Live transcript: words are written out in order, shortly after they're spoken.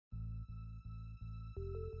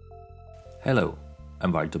Hello,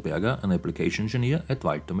 I'm Walter Berger, an application engineer at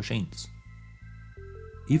Walter Machines.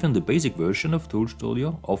 Even the basic version of Tool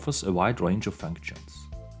Studio offers a wide range of functions.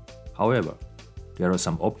 However, there are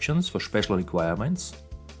some options for special requirements,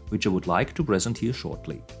 which I would like to present here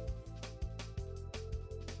shortly.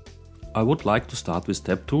 I would like to start with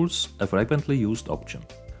step tools, a frequently used option.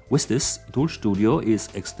 With this, Tool Studio is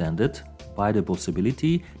extended by the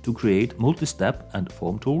possibility to create multi-step and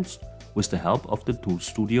form tools with the help of the Tool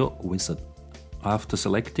Studio wizard. After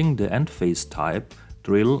selecting the end phase type,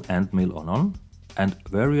 drill and mill on, and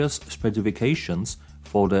various specifications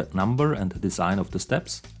for the number and design of the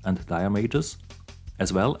steps and diameters,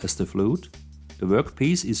 as well as the fluid, the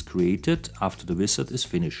workpiece is created after the wizard is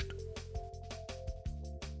finished.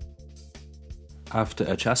 After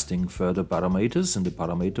adjusting further parameters in the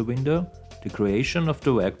parameter window, the creation of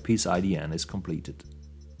the workpiece IDN is completed.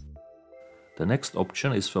 The next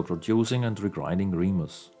option is for producing and regrinding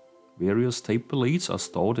reamers. Various taper leads are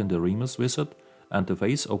stored in the reamers wizard, and the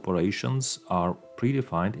phase operations are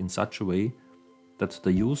predefined in such a way that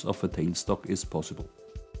the use of a tailstock is possible.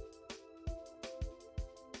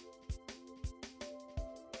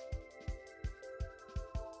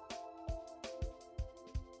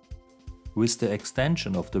 With the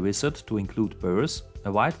extension of the wizard to include burrs,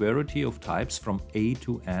 a wide variety of types from A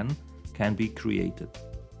to N can be created.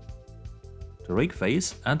 The rig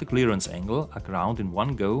face and the clearance angle are ground in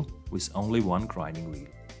one go with only one grinding wheel.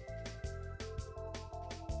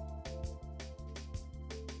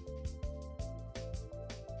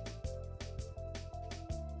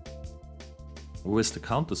 With the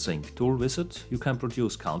Countersink tool wizard, you can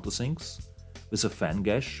produce countersinks with a fan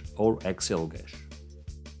gash or axial gash.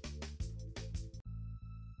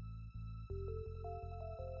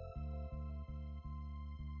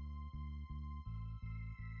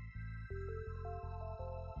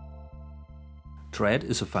 Thread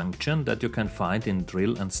is a function that you can find in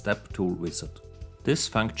Drill and Step tool wizard. This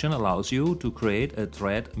function allows you to create a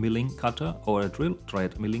thread milling cutter or a drill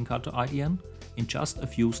thread milling cutter IDN in just a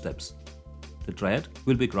few steps. The thread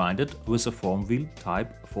will be grinded with a form wheel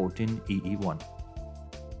type 14EE1.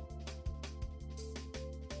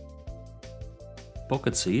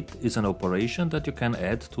 Pocket seat is an operation that you can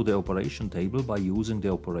add to the operation table by using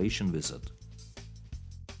the operation wizard.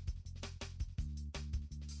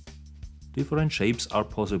 Different shapes are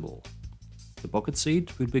possible. The pocket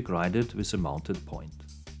seat will be grinded with a mounted point.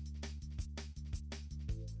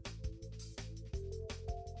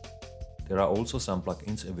 There are also some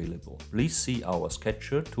plugins available. Please see our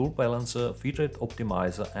Sketcher, Tool Balancer, Feed Rate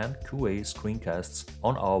Optimizer and QA screencasts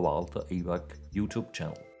on our Walter AWAC YouTube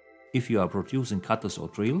channel. If you are producing cutters or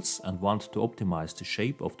drills and want to optimize the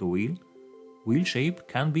shape of the wheel, wheel shape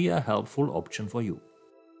can be a helpful option for you.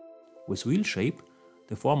 With wheel shape,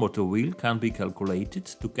 the form of the wheel can be calculated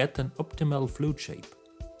to get an optimal fluid shape.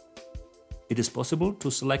 It is possible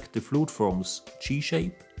to select the fluid forms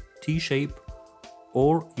G-shape, T-shape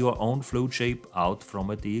or your own fluid shape out from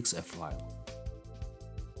a DXF file.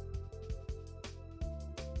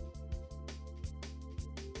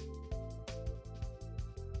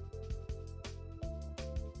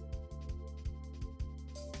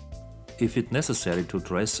 If it's necessary to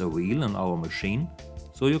dress a wheel on our machine,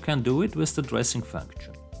 so you can do it with the dressing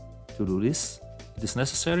function. To do this, it is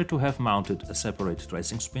necessary to have mounted a separate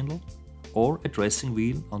dressing spindle or a dressing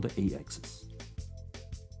wheel on the A-axis.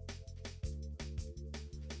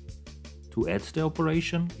 To add the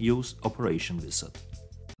operation, use Operation Wizard.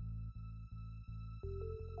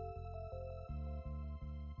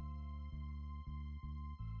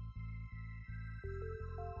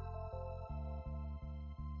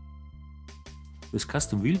 With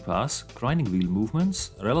custom wheel paths, grinding wheel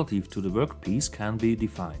movements relative to the workpiece can be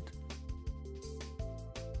defined.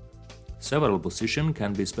 Several positions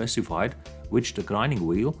can be specified which the grinding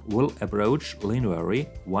wheel will approach linearly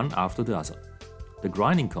one after the other. The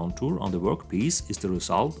grinding contour on the workpiece is the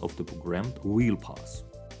result of the programmed wheel path.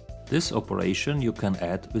 This operation you can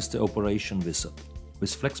add with the Operation Wizard.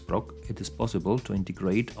 With FlexProc it is possible to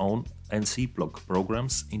integrate own NC block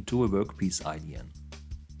programs into a workpiece IDN.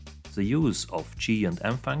 The use of G and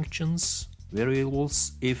M functions,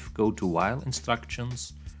 variables, if, go to while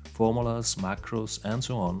instructions, formulas, macros and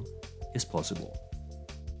so on is possible.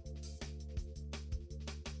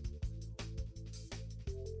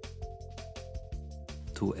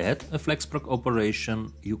 To add a FlexProc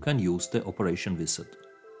operation, you can use the Operation Wizard.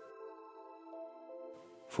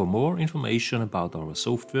 For more information about our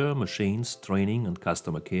software, machines, training and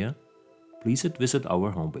customer care, please visit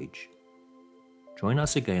our homepage. Join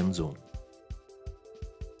us again soon.